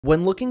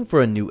When looking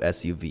for a new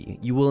SUV,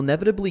 you will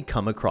inevitably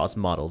come across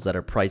models that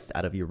are priced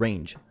out of your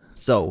range.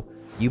 So,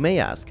 you may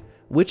ask,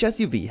 which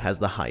SUV has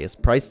the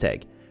highest price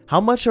tag?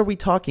 How much are we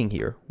talking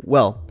here?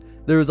 Well,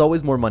 there is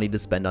always more money to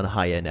spend on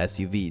high-end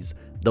SUVs.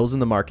 Those in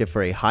the market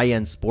for a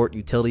high-end sport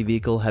utility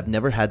vehicle have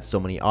never had so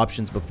many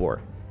options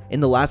before.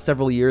 In the last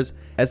several years,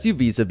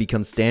 SUVs have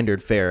become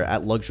standard fare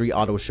at luxury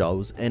auto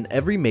shows, and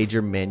every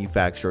major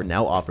manufacturer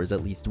now offers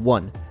at least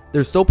one.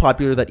 They're so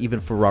popular that even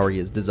Ferrari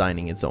is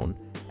designing its own.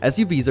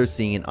 SUVs are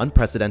seeing an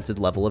unprecedented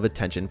level of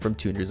attention from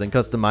tuners and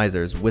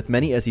customizers, with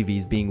many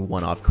SUVs being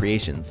one-off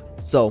creations.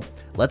 So,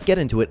 let's get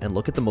into it and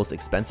look at the most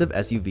expensive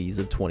SUVs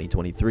of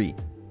 2023.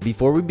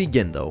 Before we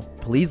begin though,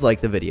 please like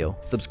the video,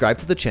 subscribe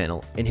to the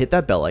channel, and hit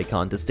that bell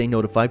icon to stay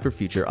notified for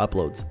future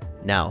uploads.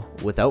 Now,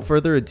 without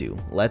further ado,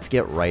 let's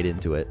get right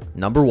into it.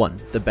 Number 1.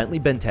 The Bentley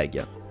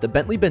Bentayga. The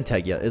Bentley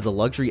Bentayga is a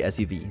luxury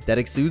SUV that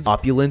exudes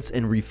opulence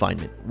and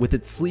refinement. With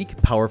its sleek,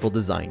 powerful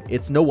design,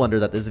 it's no wonder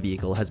that this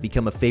vehicle has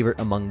become a favorite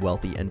among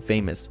wealthy and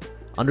famous.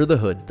 Under the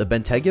hood, the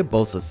Bentayga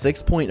boasts a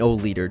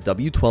 6.0-liter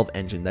W12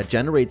 engine that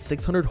generates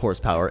 600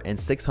 horsepower and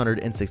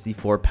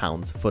 664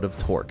 pounds-foot of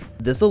torque.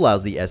 This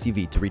allows the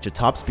SUV to reach a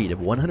top speed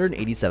of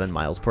 187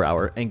 miles per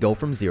hour and go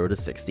from 0 to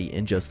 60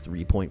 in just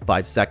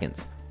 3.5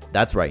 seconds.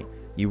 That's right.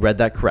 You read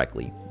that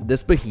correctly.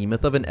 This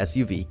behemoth of an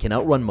SUV can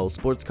outrun most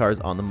sports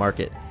cars on the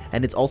market,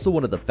 and it's also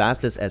one of the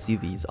fastest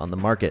SUVs on the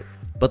market.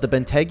 But the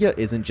Bentayga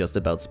isn't just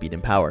about speed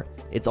and power.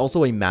 It's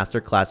also a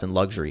masterclass in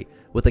luxury,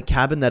 with a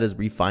cabin that is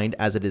refined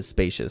as it is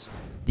spacious.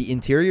 The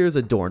interior is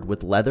adorned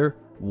with leather,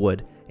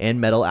 wood, and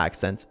metal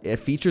accents. It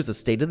features a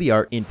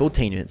state-of-the-art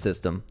infotainment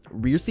system.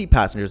 Rear seat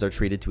passengers are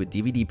treated to a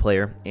DVD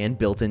player and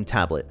built-in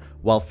tablet,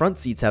 while front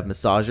seats have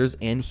massagers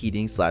and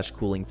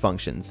heating/cooling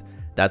functions.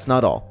 That's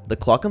not all. The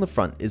clock on the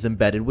front is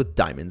embedded with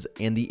diamonds,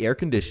 and the air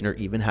conditioner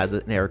even has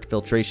an air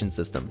filtration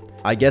system.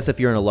 I guess if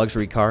you're in a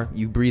luxury car,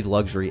 you breathe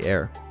luxury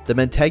air. The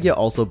Bentayga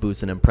also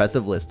boasts an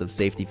impressive list of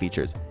safety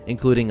features,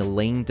 including a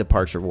lane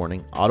departure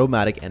warning,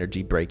 automatic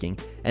energy braking,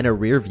 and a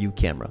rear view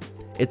camera.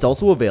 It's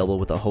also available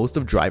with a host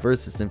of driver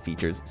assistant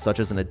features such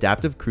as an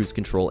adaptive cruise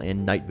control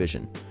and night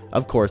vision.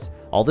 Of course,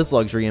 all this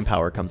luxury and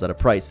power comes at a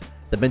price.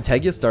 The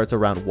Bentayga starts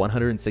around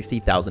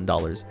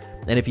 $160,000,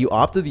 and if you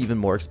opt for the even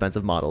more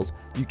expensive models,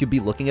 you could be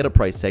looking at a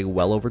price tag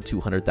well over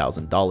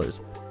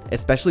 $200,000,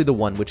 especially the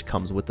one which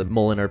comes with the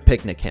Mulliner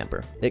picnic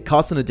hamper. It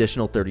costs an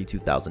additional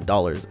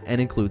 $32,000 and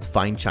includes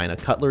fine china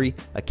cutlery,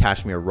 a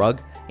cashmere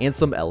rug, and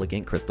some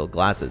elegant crystal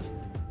glasses.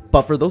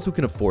 But for those who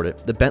can afford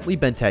it, the Bentley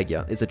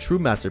Bentayga is a true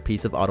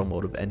masterpiece of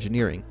automotive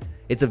engineering.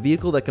 It's a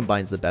vehicle that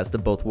combines the best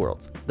of both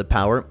worlds, the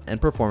power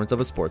and performance of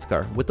a sports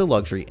car with the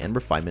luxury and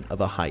refinement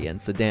of a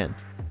high-end sedan.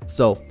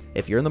 So,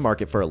 if you're in the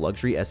market for a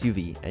luxury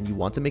SUV and you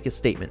want to make a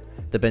statement,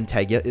 the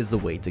Bentayga is the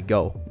way to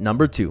go.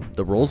 Number 2.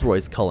 The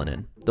Rolls-Royce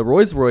Cullinan. The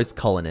Rolls-Royce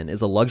Cullinan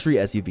is a luxury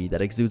SUV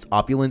that exudes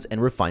opulence and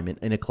refinement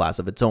in a class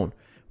of its own.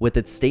 With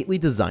its stately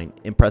design,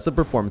 impressive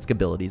performance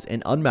capabilities,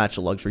 and unmatched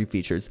luxury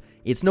features,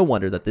 it's no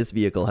wonder that this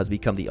vehicle has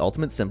become the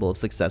ultimate symbol of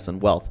success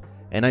and wealth.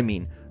 And I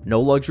mean,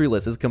 no luxury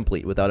list is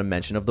complete without a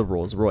mention of the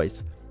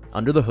Rolls-Royce.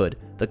 Under the hood,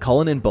 the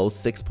Cullinan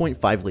boasts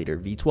 6.5-liter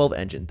V12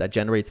 engine that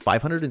generates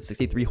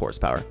 563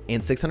 horsepower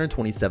and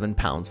 627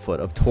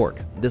 pounds-foot of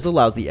torque. This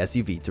allows the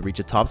SUV to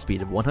reach a top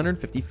speed of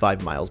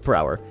 155 miles per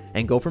hour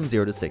and go from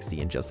 0 to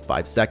 60 in just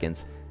 5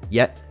 seconds.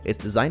 Yet, it's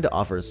designed to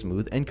offer a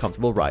smooth and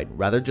comfortable ride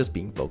rather than just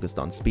being focused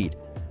on speed.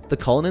 The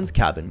Cullinan's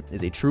cabin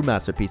is a true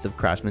masterpiece of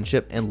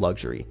craftsmanship and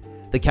luxury.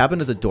 The cabin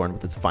is adorned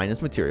with its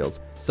finest materials,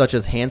 such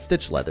as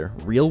hand-stitched leather,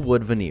 real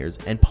wood veneers,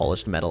 and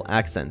polished metal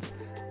accents.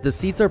 The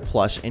seats are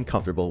plush and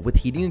comfortable with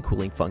heating and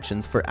cooling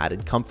functions for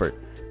added comfort.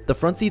 The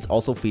front seats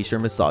also feature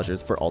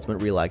massagers for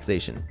ultimate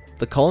relaxation.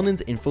 The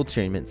Cullinan's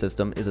infotainment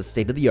system is a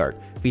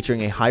state-of-the-art,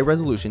 featuring a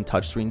high-resolution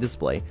touchscreen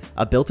display,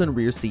 a built-in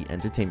rear seat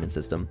entertainment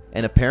system,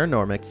 and a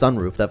panoramic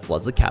sunroof that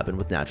floods the cabin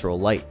with natural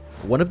light.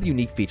 One of the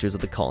unique features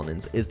of the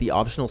Cullinans is the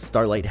optional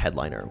Starlight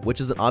headliner,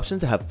 which is an option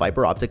to have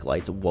fiber optic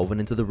lights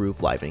woven into the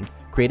roof lining,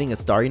 creating a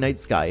starry night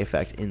sky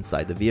effect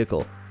inside the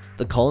vehicle.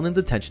 The Cullinan's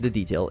attention to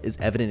detail is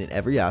evident in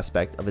every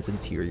aspect of its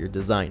interior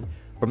design.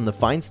 From the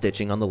fine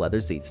stitching on the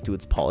leather seats to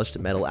its polished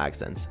metal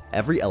accents,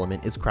 every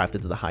element is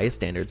crafted to the highest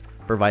standards,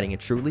 providing a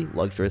truly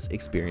luxurious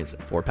experience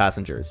for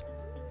passengers.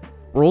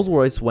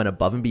 Rolls-Royce went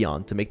above and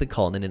beyond to make the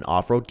Cullinan an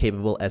off-road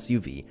capable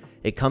SUV.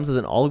 It comes as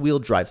an all-wheel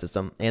drive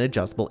system and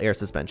adjustable air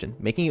suspension,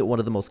 making it one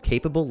of the most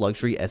capable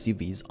luxury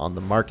SUVs on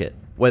the market.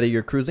 Whether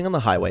you're cruising on the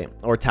highway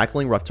or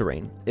tackling rough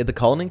terrain, the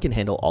Cullinan can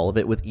handle all of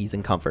it with ease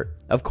and comfort.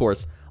 Of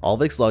course, all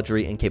of its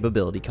luxury and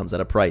capability comes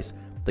at a price.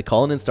 The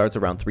Cullinan starts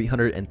around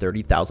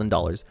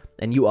 $330,000,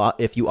 and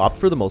if you opt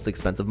for the most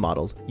expensive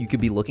models, you could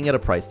be looking at a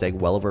price tag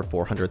well over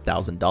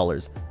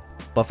 $400,000.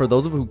 But for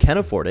those of who can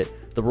afford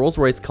it, the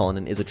Rolls-Royce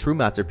Cullinan is a true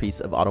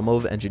masterpiece of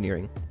automotive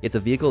engineering. It's a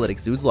vehicle that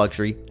exudes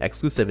luxury,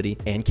 exclusivity,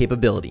 and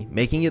capability,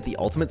 making it the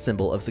ultimate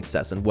symbol of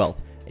success and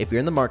wealth. If you're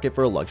in the market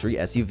for a luxury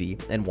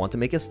SUV and want to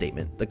make a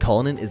statement, the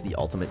Cullinan is the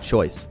ultimate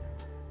choice.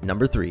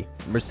 Number 3.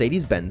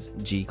 Mercedes-Benz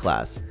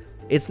G-Class.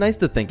 It's nice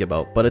to think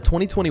about, but a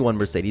 2021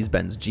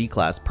 Mercedes-Benz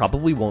G-Class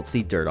probably won't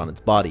see dirt on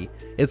its body.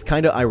 It's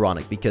kinda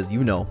ironic because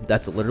you know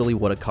that's literally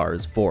what a car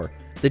is for.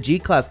 The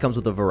G-Class comes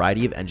with a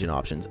variety of engine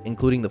options,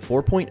 including the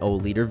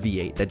 4.0-liter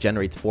V8 that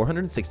generates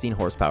 416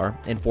 horsepower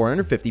and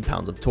 450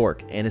 pounds of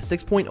torque, and a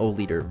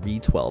 6.0-liter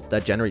V12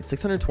 that generates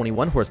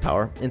 621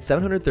 horsepower and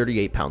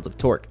 738 pounds of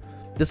torque.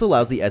 This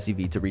allows the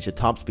SUV to reach a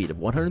top speed of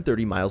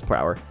 130 miles per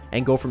hour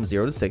and go from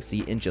 0 to 60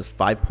 in just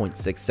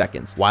 5.6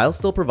 seconds, while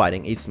still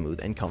providing a smooth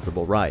and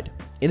comfortable ride.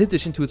 In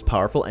addition to its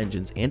powerful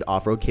engines and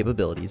off-road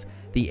capabilities,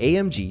 the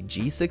AMG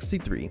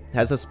G63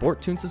 has a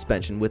sport-tuned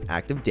suspension with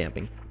active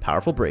damping,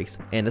 powerful brakes,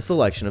 and a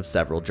selection of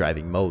several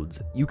driving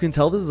modes. You can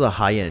tell this is a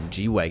high-end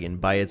G-Wagon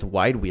by its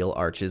wide wheel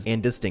arches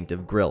and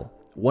distinctive grille.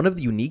 One of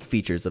the unique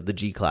features of the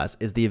G-Class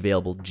is the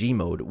available G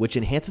mode, which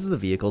enhances the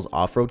vehicle's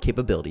off-road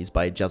capabilities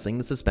by adjusting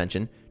the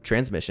suspension,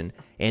 transmission,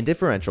 and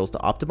differentials to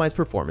optimize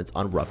performance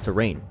on rough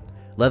terrain.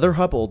 Leather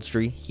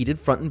upholstery, heated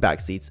front and back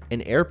seats,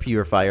 an air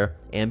purifier,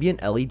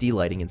 ambient LED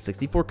lighting in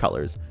 64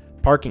 colors,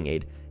 parking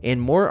aid, and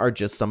more are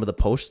just some of the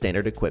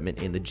post-standard equipment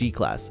in the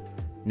G-Class.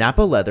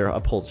 Nappa leather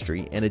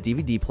upholstery and a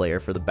DVD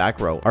player for the back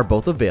row are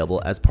both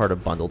available as part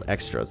of bundled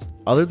extras.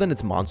 Other than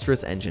its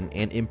monstrous engine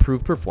and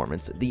improved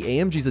performance, the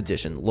AMG's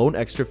addition lone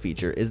extra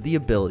feature is the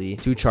ability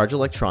to charge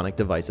electronic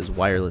devices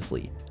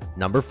wirelessly.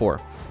 Number 4.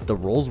 The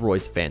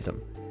Rolls-Royce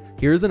Phantom.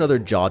 Here's another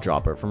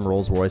jaw-dropper from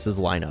Rolls-Royce's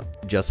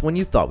lineup. Just when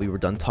you thought we were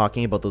done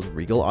talking about those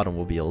regal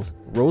automobiles,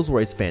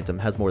 Rolls-Royce Phantom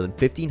has more than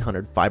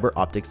 1,500 fiber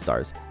optic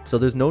stars, so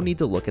there's no need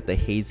to look at the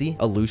hazy,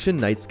 Aleutian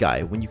night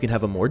sky when you can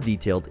have a more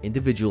detailed,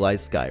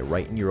 individualized sky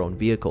right in your own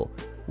vehicle.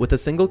 With a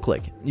single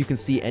click, you can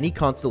see any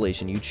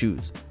constellation you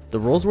choose. The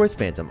Rolls-Royce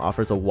Phantom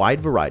offers a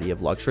wide variety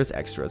of luxurious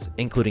extras,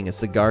 including a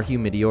cigar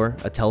humidor,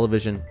 a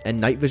television,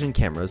 and night vision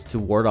cameras to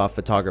ward off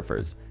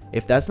photographers.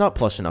 If that's not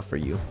plush enough for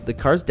you, the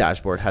car's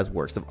dashboard has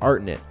works of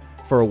art in it.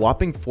 For a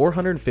whopping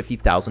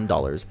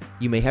 $450,000,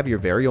 you may have your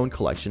very own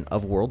collection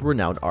of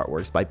world-renowned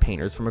artworks by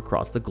painters from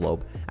across the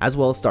globe, as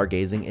well as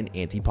stargazing and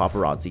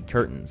anti-paparazzi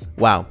curtains.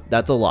 Wow,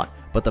 that's a lot,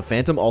 but the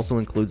Phantom also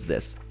includes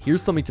this.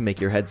 Here's something to make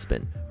your head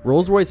spin.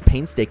 Rolls-Royce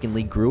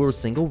painstakingly grew a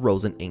single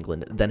rose in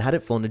England, then had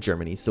it flown to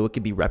Germany so it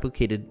could be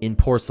replicated in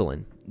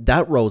porcelain.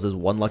 That rose is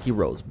one lucky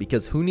rose,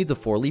 because who needs a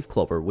 4-leaf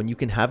clover when you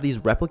can have these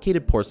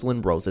replicated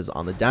porcelain roses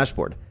on the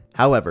dashboard?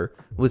 However,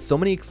 with so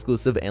many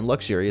exclusive and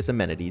luxurious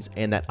amenities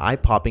and that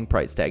eye-popping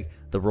price tag,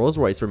 the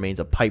Rolls-Royce remains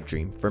a pipe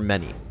dream for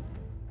many.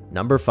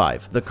 Number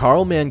 5. The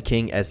Karlmann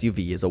King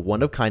SUV is a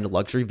one-of-kind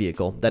luxury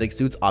vehicle that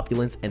exudes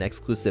opulence and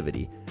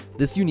exclusivity.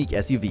 This unique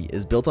SUV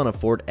is built on a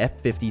Ford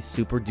F50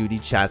 Super Duty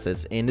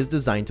chassis and is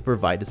designed to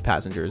provide its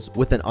passengers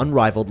with an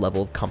unrivaled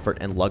level of comfort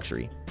and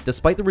luxury.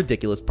 Despite the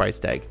ridiculous price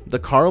tag, the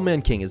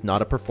Karlmann King is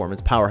not a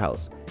performance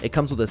powerhouse. It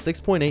comes with a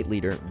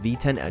 6.8-liter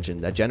V10 engine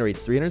that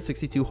generates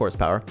 362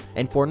 horsepower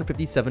and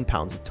 457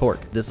 pounds of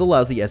torque. This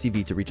allows the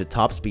SUV to reach a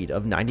top speed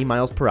of 90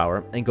 miles per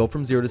hour and go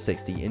from 0 to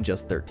 60 in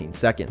just 13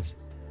 seconds.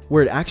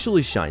 Where it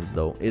actually shines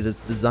though is its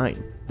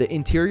design. The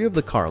interior of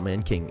the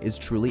Karlmann King is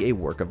truly a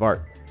work of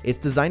art. It's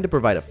designed to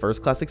provide a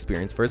first-class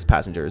experience for its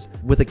passengers,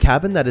 with a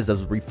cabin that is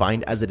as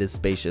refined as it is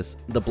spacious.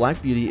 The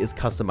Black Beauty is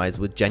customized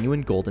with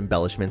genuine gold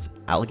embellishments,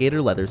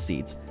 alligator leather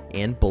seats,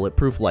 and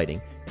bulletproof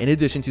lighting, in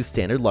addition to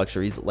standard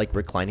luxuries like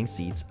reclining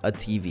seats, a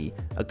TV,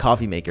 a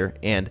coffee maker,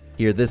 and,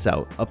 hear this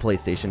out, a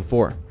PlayStation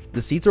 4.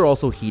 The seats are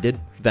also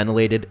heated,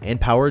 ventilated, and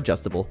power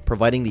adjustable,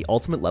 providing the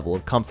ultimate level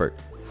of comfort.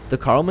 The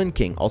Karlmann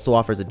King also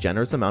offers a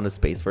generous amount of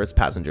space for its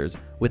passengers,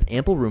 with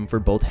ample room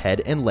for both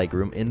head and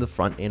legroom in the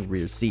front and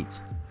rear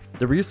seats.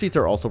 The rear seats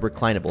are also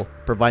reclinable,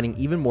 providing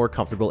even more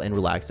comfortable and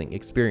relaxing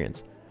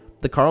experience.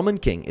 The Karlmann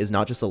King is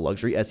not just a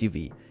luxury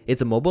SUV,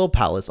 it's a mobile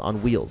palace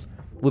on wheels.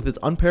 With its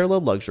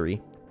unparalleled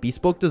luxury,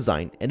 bespoke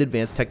design, and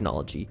advanced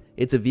technology,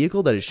 it's a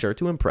vehicle that is sure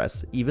to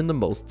impress even the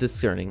most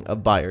discerning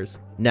of buyers.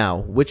 Now,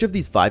 which of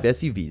these 5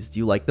 SUVs do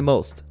you like the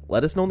most?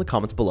 Let us know in the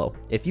comments below.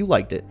 If you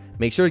liked it,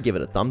 make sure to give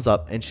it a thumbs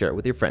up and share it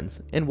with your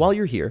friends. And while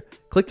you're here,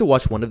 click to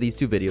watch one of these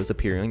 2 videos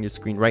appearing on your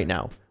screen right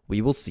now.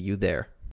 We will see you there.